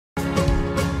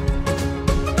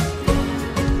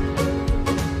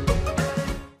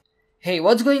Hey,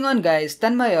 what's going on guys?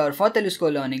 Tanmay here for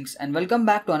Telusko Learnings and welcome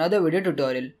back to another video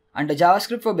tutorial under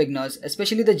JavaScript for beginners,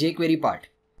 especially the jQuery part.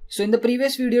 So in the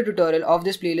previous video tutorial of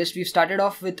this playlist, we've started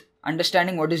off with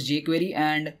understanding what is jQuery,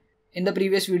 and in the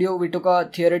previous video we took a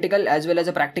theoretical as well as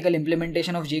a practical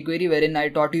implementation of jQuery wherein I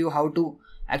taught you how to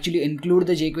actually include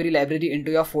the jQuery library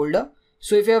into your folder.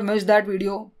 So if you have missed that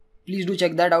video, please do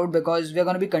check that out because we're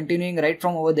going to be continuing right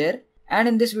from over there. And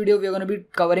in this video, we are going to be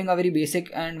covering a very basic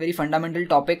and very fundamental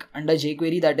topic under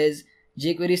jQuery, that is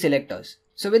jQuery Selectors.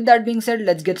 So with that being said,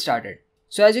 let's get started.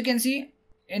 So as you can see,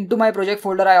 into my project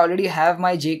folder, I already have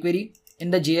my jQuery in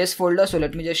the JS folder. So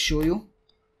let me just show you.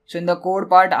 So in the code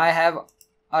part, I have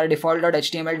our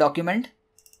default.html document.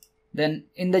 Then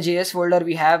in the JS folder,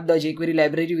 we have the jQuery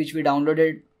library, which we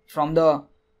downloaded from the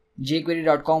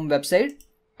jQuery.com website.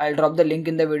 I'll drop the link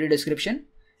in the video description.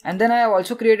 And then I have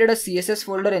also created a CSS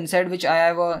folder inside which I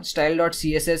have a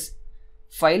style.css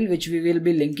file which we will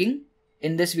be linking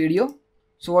in this video.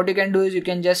 So what you can do is you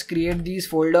can just create these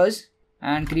folders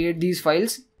and create these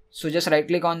files. So just right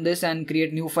click on this and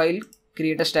create new file,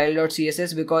 create a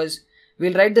style.css, because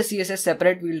we'll write the CSS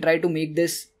separate. We'll try to make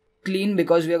this clean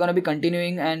because we are going to be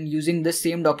continuing and using this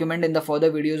same document in the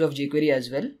further videos of jQuery as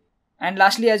well. And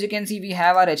lastly, as you can see, we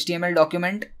have our HTML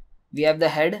document. We have the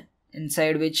head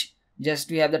inside which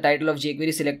we have the title of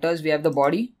jQuery Selectors, we have the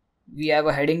body, we have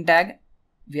a heading tag,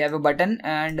 we have a button,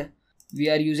 and we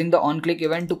are using the onClick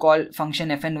event to call function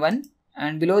fn1.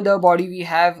 And below the body we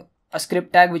have a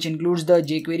script tag which includes the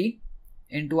jQuery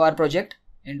into our project,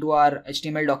 into our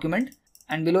HTML document.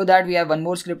 And below that we have one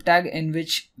more script tag in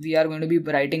which we are going to be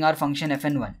writing our function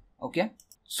fn1. Okay.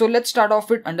 So let's start off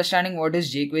with understanding what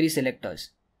is jQuery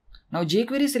Selectors. Now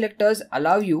jQuery Selectors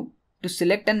allow you to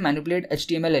select and manipulate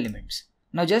HTML elements.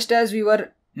 Now just as we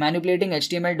were manipulating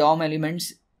HTML DOM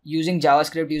elements using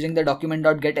JavaScript, using the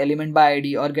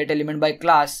document.getElementById or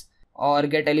getElementByClass or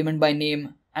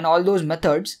getElementByName and all those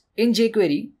methods, in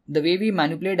jQuery the way we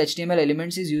manipulate HTML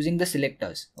elements is using the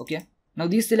selectors. Okay. Now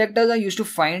these selectors are used to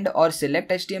find or select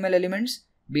HTML elements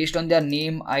based on their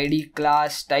name, ID,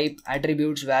 class, type,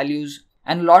 attributes, values,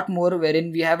 and a lot more,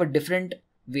 wherein we have a different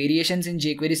variations in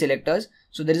jQuery selectors.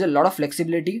 So there is a lot of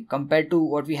flexibility compared to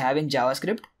what we have in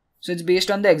JavaScript. So it's based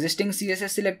on the existing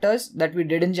CSS selectors that we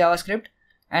did in JavaScript,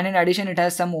 and in addition it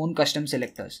has some own custom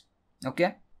selectors.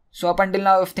 Okay. So up until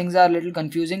now, if things are a little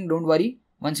confusing, don't worry.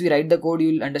 Once we write the code,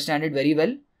 you'll understand it very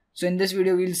well. So in this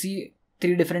video, we'll see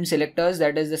 3 different selectors,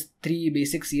 that is the 3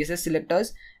 basic CSS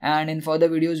selectors, and in further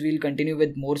videos we'll continue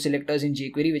with more selectors in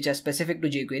jQuery which are specific to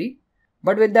jQuery.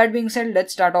 But with that being said,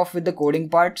 let's start off with the coding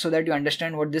part so that you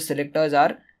understand what these selectors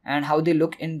are and how they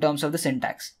look in terms of the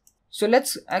syntax. So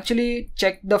let's actually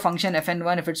check the function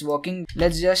fn1 if it's working.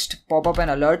 Let's just pop up an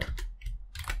alert.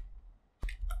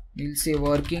 We'll say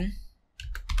working,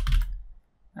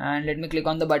 and let me click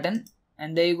on the button,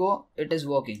 and there you go, it is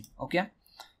working. Okay.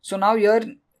 So now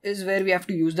here is where we have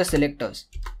to use the selectors.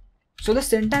 So the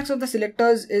syntax of the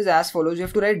selectors is as follows. You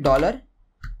have to write $,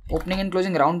 opening and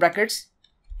closing round brackets,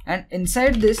 and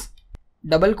inside this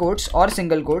double quotes or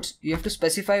single quotes, you have to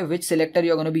specify which selector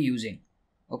you're going to be using.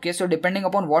 Okay, so depending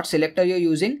upon what selector you're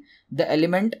using, the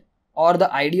element or the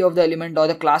ID of the element or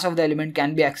the class of the element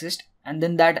can be accessed, and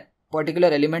then that particular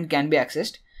element can be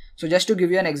accessed. So just to give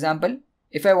you an example,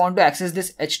 if I want to access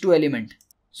this h2 element,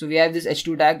 so we have this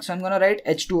h2 tag, so I'm going to write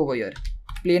h2 over here,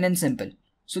 plain and simple.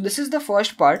 So this is the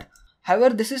first part.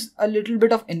 However, this is a little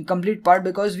bit of incomplete part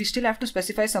because we still have to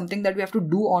specify something that we have to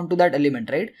do onto that element,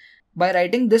 right? By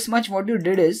writing this much, what you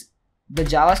did is the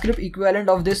JavaScript equivalent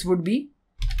of this would be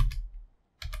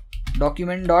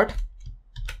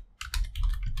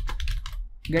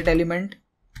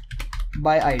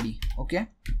document.getElementById. Okay.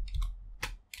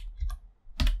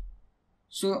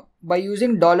 So by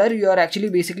using $, you are actually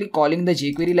basically calling the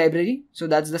jQuery library. So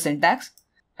that's the syntax.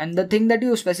 And the thing that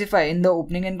you specify in the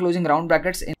opening and closing round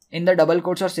brackets in the double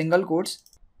quotes or single quotes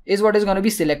is what is going to be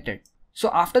selected. So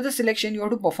after the selection, you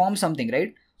have to perform something,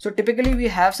 right? So typically we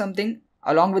have something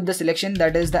along with the selection,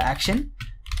 that is the action.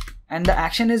 And the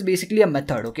action is basically a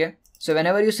method. Okay. So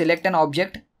whenever you select an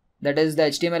object, that is the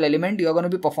HTML element, you're going to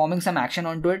be performing some action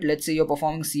onto it. Let's say you're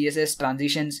performing CSS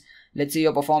transitions. Let's say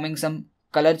you're performing some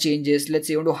color changes. Let's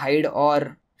say you want to hide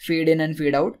or fade in and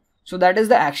fade out. So that is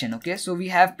the action. Okay. So we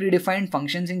have predefined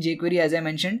functions in jQuery, as I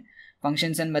mentioned,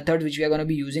 functions and methods which we are going to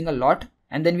be using a lot.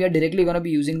 And then we are directly going to be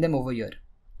using them over here.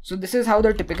 So this is how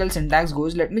the typical syntax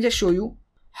goes. Let me just show you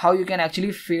how you can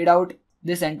actually fade out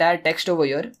this entire text over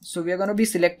here. So we are going to be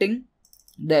selecting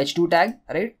the h2 tag,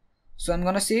 right? So I'm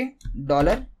going to say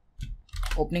 $,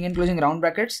 opening and closing round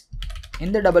brackets.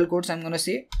 In the double quotes, I'm going to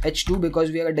say h2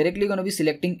 because we are directly going to be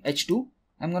selecting h2.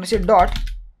 I'm going to say dot,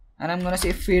 and I'm gonna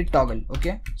say fade toggle.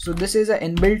 Okay, so this is an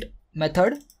inbuilt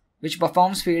method which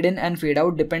performs fade in and fade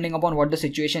out depending upon what the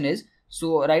situation is.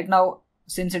 So right now,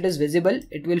 since it is visible,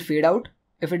 it will fade out.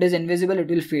 If it is invisible, it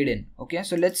will fade in. Okay,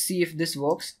 so let's see if this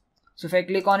works. So if I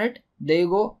click on it, there you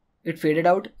go, it faded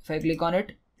out. If I click on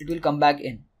it, it will come back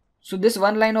in. So this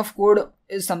one line of code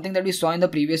is something that we saw in the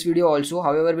previous video also.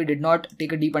 However, we did not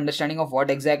take a deep understanding of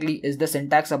what exactly is the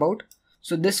syntax about.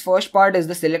 So this first part is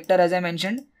the selector, as I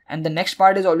mentioned, and the next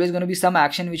part is always going to be some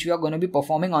action which we are going to be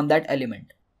performing on that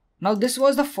element. Now this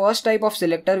was the first type of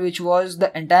selector, which was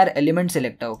the entire element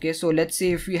selector. Okay, so let's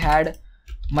say if we had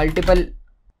multiple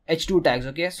h2 tags.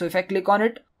 Okay, so if I click on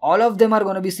it, all of them are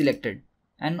going to be selected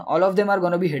and all of them are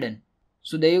going to be hidden.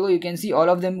 So there you go, you can see all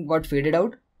of them got faded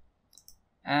out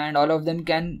and all of them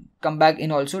can come back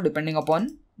in also depending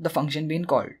upon the function being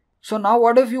called. So now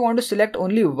what if you want to select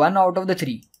only one out of the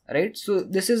three, right? So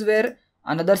this is where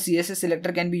another CSS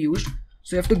selector can be used.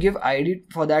 So you have to give ID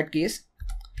for that case,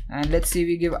 and let's say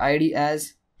we give ID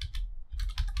as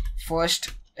first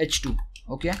h2.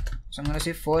 Okay, so I'm going to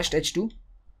say first h2.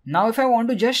 Now if I want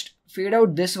to just fade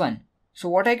out this one, so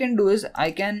what I can do is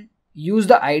I can use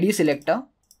the ID selector.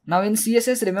 Now in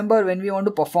CSS, remember, when we want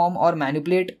to perform or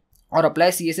manipulate or apply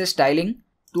CSS styling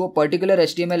to a particular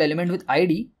HTML element with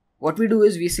ID, what we do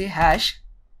is we say hash,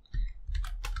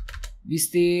 we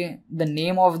say the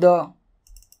name of the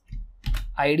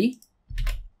ID,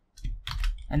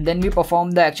 and then we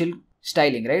perform the actual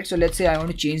styling, right? So let's say I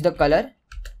want to change the color.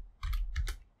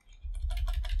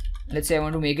 Let's say I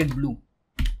want to make it blue.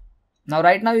 Now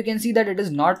right now you can see that it is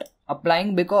not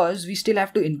applying because we still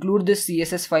have to include this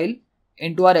CSS file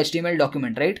into our HTML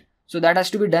document, right? So that has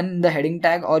to be done in the heading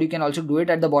tag, or you can also do it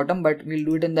at the bottom, but we'll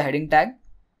do it in the heading tag,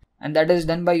 and that is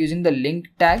done by using the link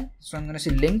tag. So I'm going to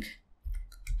say link,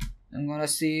 I'm going to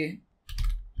say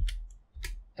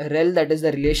rel, that is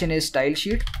the relation is style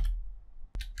sheet,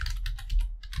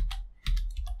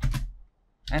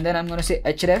 and then I'm going to say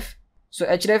href. So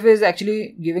href is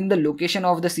actually giving the location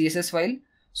of the CSS file.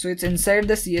 So it's inside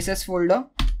the CSS folder,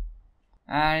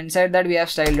 and inside that we have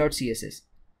style.css.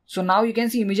 So now you can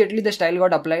see immediately the style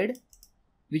got applied,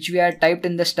 which we had typed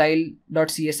in the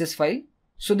style.css file.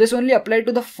 So this only applied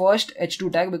to the first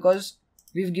h2 tag because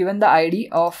we've given the ID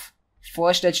of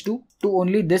first h2 to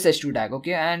only this h2 tag.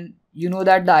 Okay, and you know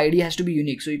that the ID has to be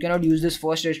unique, so you cannot use this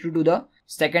first h2 to the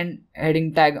second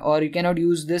heading tag, or you cannot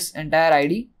use this entire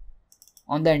ID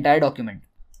on the entire document.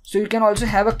 So you can also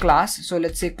have a class. So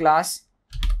let's say class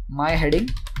my heading.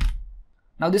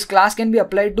 Now this class can be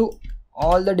applied to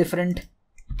all the different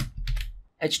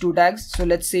h2 tags. So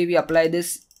let's say we apply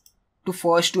this to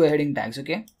first two heading tags.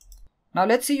 Okay, now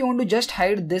let's say you want to just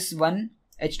hide this one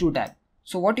h2 tag.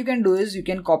 So what you can do is you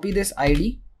can copy this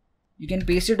ID, you can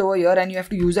paste it over here, and you have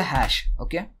to use a hash.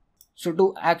 Okay, so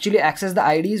to actually access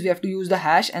the IDs, we have to use the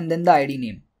hash and then the ID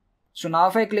name. So now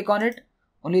if I click on it,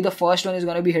 only the first one is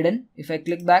going to be hidden. If I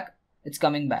click back, it's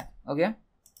coming back. Okay,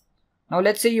 now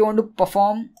let's say you want to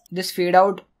perform this fade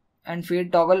out and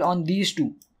fade toggle on these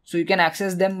two. So you can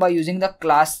access them by using the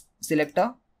class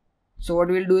selector. So what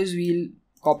we'll do is we'll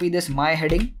copy this my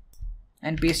heading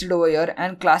and paste it over here,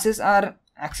 and classes are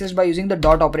accessed by using the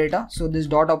dot operator. So this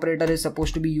dot operator is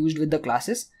supposed to be used with the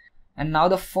classes, and now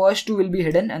the first two will be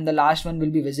hidden and the last one will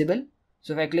be visible.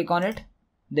 So if I click on it,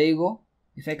 there you go.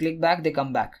 If I click back, they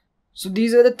come back. So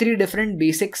these are the three different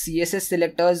basic CSS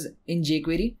selectors in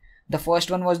jQuery. The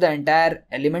first one was the entire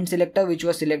element selector, which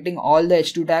was selecting all the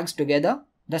h2 tags together.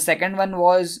 The second one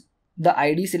was the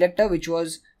ID selector, which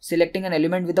was selecting an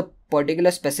element with a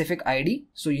particular specific ID.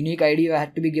 So unique ID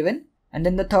had to be given. And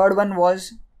then the third one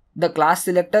was the class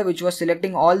selector, which was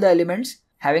selecting all the elements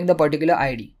having the particular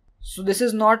ID. So this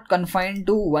is not confined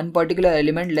to one particular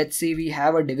element. Let's say we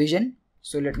have a division.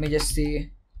 So let me just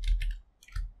say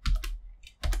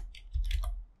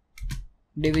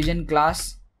division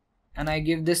class, and I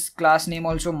give this class name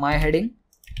also my heading,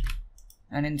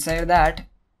 and inside that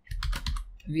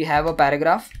we have a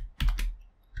paragraph.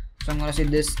 So I'm going to say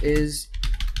this is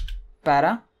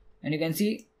para, and you can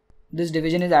see this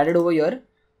division is added over here.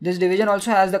 This division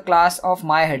also has the class of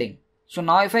my heading. So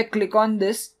now if I click on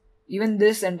this, even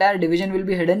this entire division will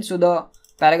be hidden, so the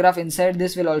paragraph inside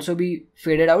this will also be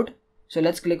faded out. So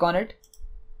let's click on it.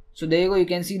 So there you go, you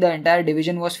can see the entire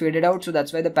division was faded out, so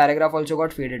that's why the paragraph also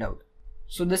got faded out.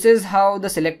 So this is how the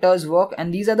selectors work,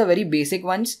 and these are the very basic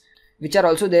ones which are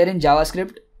also there in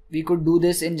JavaScript. We could do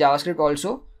this in JavaScript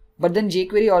also, but then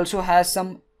jQuery also has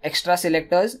some extra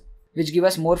selectors which give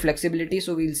us more flexibility,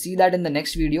 so we'll see that in the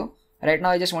next video. Right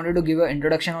now I just wanted to give an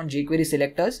introduction on jQuery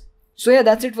selectors. So yeah,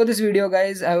 that's it for this video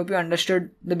guys. I hope you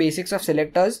understood the basics of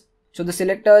selectors. So the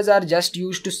selectors are just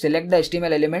used to select the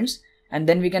HTML elements, and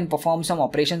then we can perform some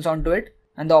operations onto it.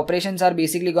 And the operations are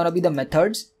basically gonna be the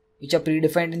methods which are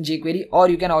predefined in jQuery, or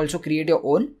you can also create your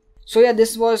own. So yeah,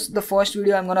 this was the first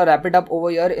video. I'm gonna wrap it up over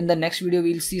here. In the next video,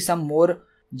 we'll see some more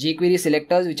jQuery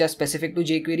selectors which are specific to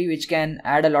jQuery, which can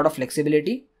add a lot of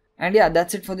flexibility. And yeah,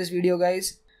 that's it for this video,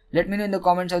 guys. Let me know in the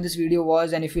comments how this video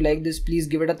was, and if you like this, please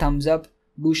give it a thumbs up.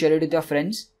 Do share it with your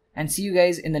friends, and see you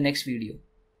guys in the next video.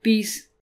 Peace.